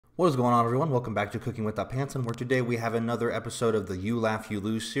What is going on, everyone? Welcome back to Cooking with Pantson, where today we have another episode of the You Laugh, You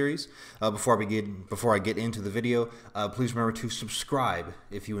Lose series. Before I get into the video, please remember to subscribe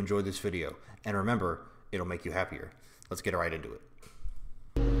if you enjoyed this video. And remember, it'll make you happier. Let's get right into it.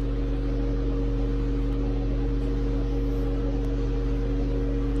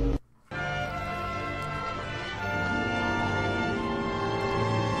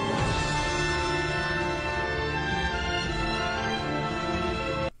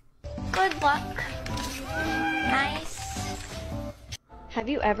 Good luck. Nice. Have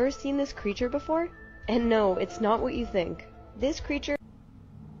you ever seen this creature before? And no, it's not what you think. This creature...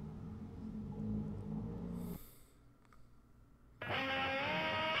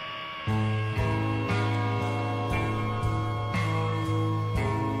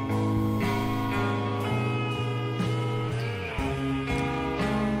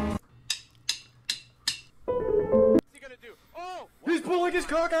 He's pulling his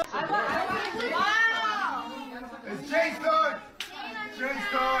cock out! Wow! It's Jay's dog! Jay's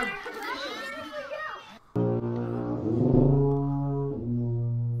dog!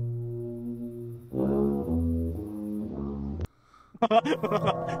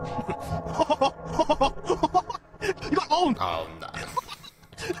 You got owned! Oh no.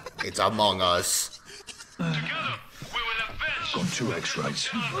 It's Among Us. Got 2 X-rays.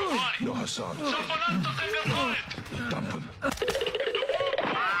 No Hassan. Dump 'em.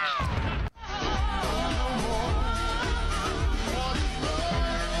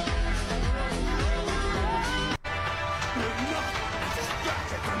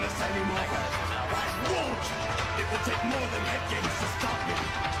 It will take more than head games to stop me.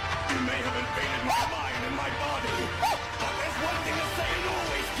 You may have invaded my mind and my body, but there's one thing to say it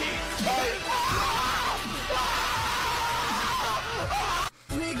always keeps.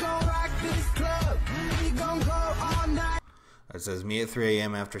 We gon' rock this club. We gon' go all night. It says me at 3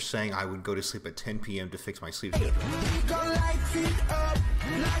 a.m. after saying I would go to sleep at 10 p.m. to fix my sleep schedule. We gon' light it up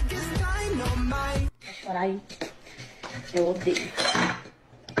like it's dynamite. That's what I will do.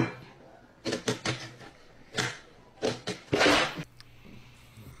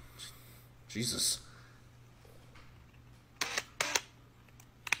 Jesus.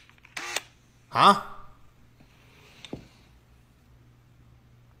 Huh?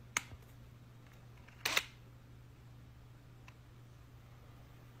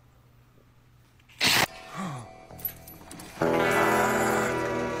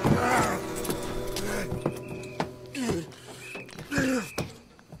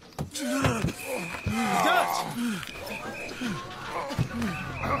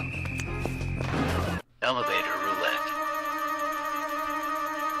 Elevator roulette.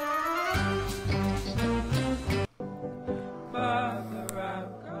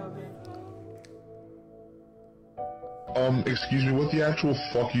 Excuse me, what the actual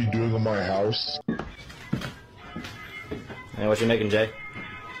fuck are you doing in my house? Hey, what you making, Jay?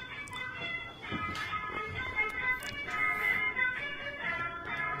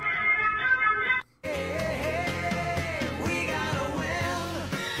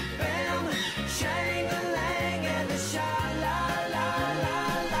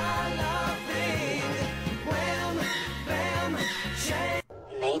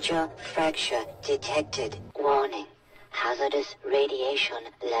 Major fracture detected. Warning. Hazardous radiation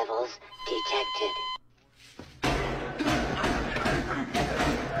levels detected.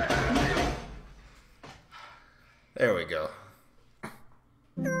 There we go.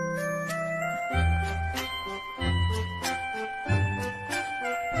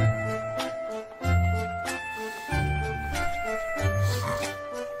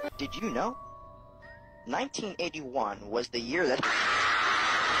 Did you know? 1981 was the year that...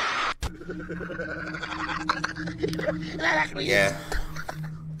 Yeah.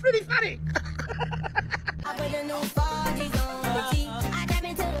 Pretty funny!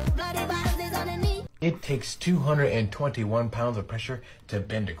 It takes 221 pounds of pressure to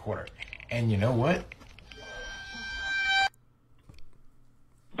bend a quarter. And you know what?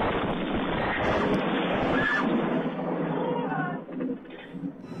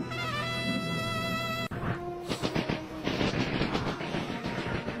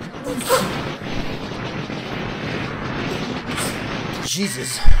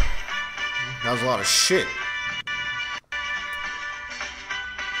 Jesus. That was a lot of shit.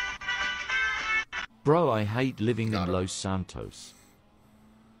 Bro, I hate living in Los Santos.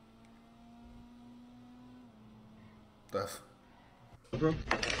 Stuff. Bro.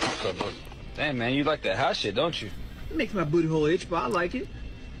 Damn, man, you like that hot shit, don't you? It makes my booty hole itch, but I like it.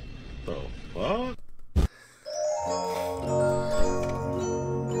 The fuck?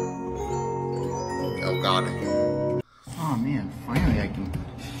 Oh god. Oh man, finally I can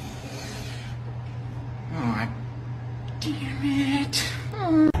Damn it.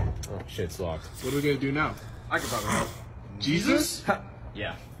 Oh, shit's locked. What are we gonna do now? I can probably help. Jesus?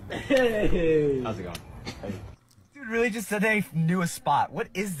 Yeah. Hey. How's it going? Hey. Dude, really just said they knew a spot. What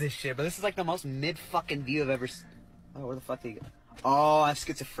is this shit? But this is like the most mid-fucking view I've ever seen. Oh, where the fuck did he go? Oh, I have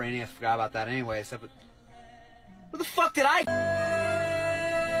schizophrenia. I forgot about that anyway. So, but... Where the fuck did I...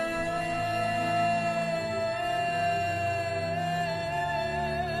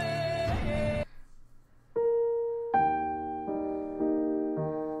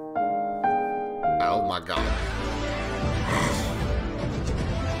 Oh my god.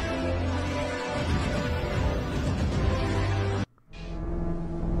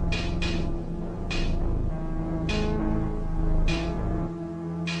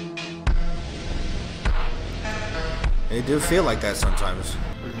 It do feel like that sometimes.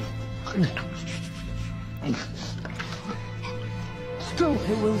 Still,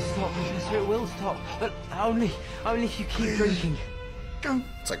 it will stop, Professor, it will stop. But only if you keep drinking.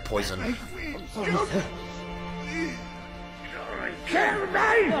 It's like poison. I'm sorry, sir.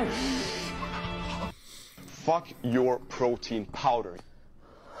 Fuck your protein powder.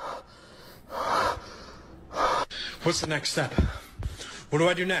 What's the next step? What do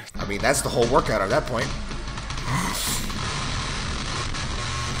I do next? I mean, that's the whole workout at that point.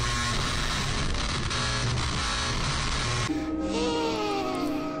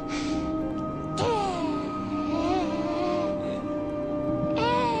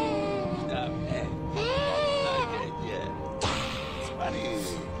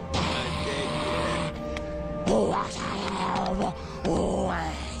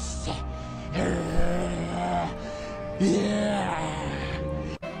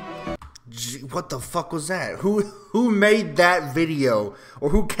 What the fuck was that? Who made that video, or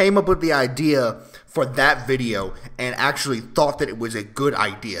who came up with the idea for that video and actually thought that it was a good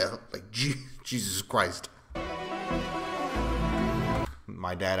idea? Like, Jesus Christ.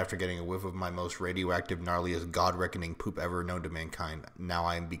 My dad, after getting a whiff of my most radioactive, gnarliest, God-reckoning poop ever known to mankind, now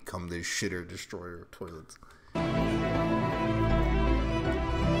I am become this shitter destroyer of toilets.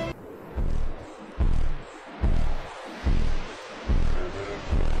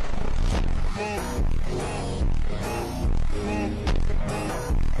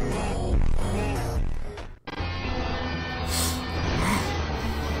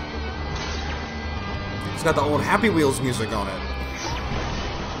 It's got the old Happy Wheels music on it.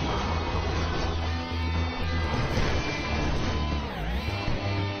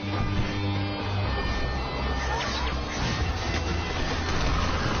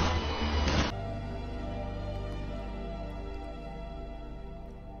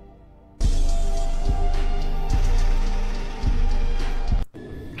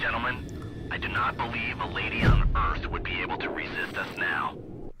 Gentlemen, I do not believe a lady on Earth would be able to resist us now.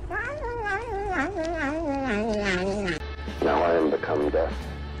 Now I am become death,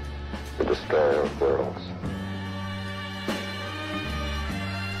 the destroyer of worlds.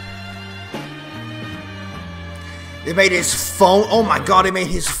 They made his phone, oh my god, they made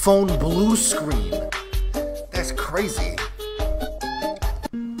his phone blue screen. That's crazy.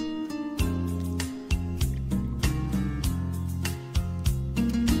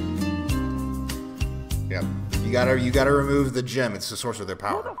 Yep. You gotta remove the gem, it's the source of their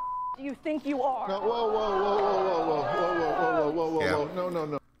power. Who the f do you think you are? No, whoa, Yeah.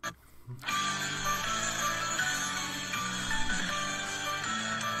 no.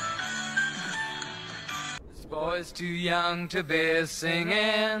 This boy's too young to be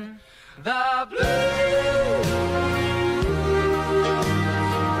singing the blues.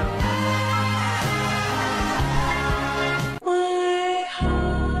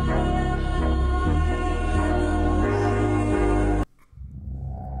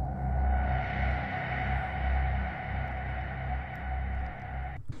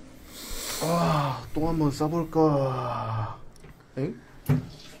 또 한번 써볼까? 엥?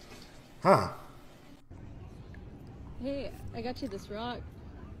 Huh. Hey, I got you this rock.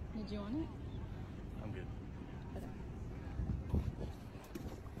 Did you want it? I'm good.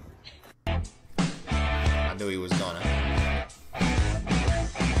 I knew he was gonna.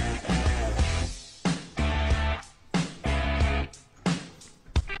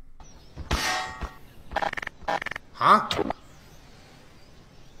 Huh?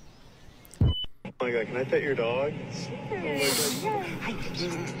 Oh my god, can I pet your dog? Oh my god.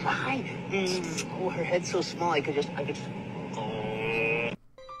 Hi. Oh, her head's so small, I could just...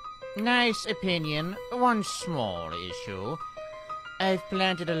 Nice opinion. One small issue. I've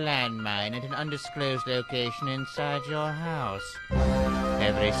planted a landmine at an undisclosed location inside your house.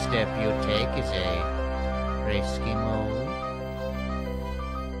 Every step you take is a risky move.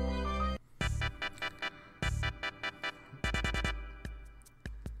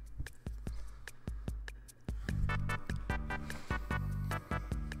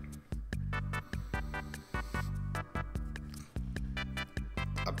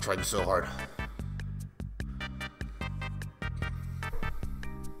 trying so hard.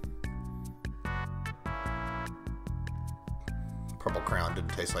 Purple Crown didn't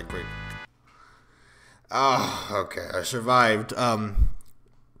taste like grape. Oh, okay, I survived.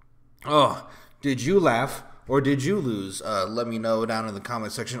 Oh, did you laugh or did you lose? Let me know down in the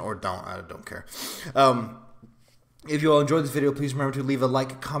comment section, or don't. I don't care. If you all enjoyed this video, please remember to leave a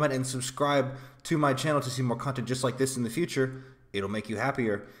like, comment, and subscribe to my channel to see more content just like this in the future. It'll make you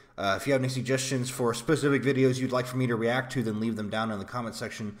happier. If you have any suggestions for specific videos you'd like for me to react to, then leave them down in the comment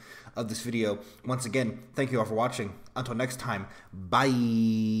section of this video. Once again, thank you all for watching. Until next time,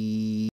 bye.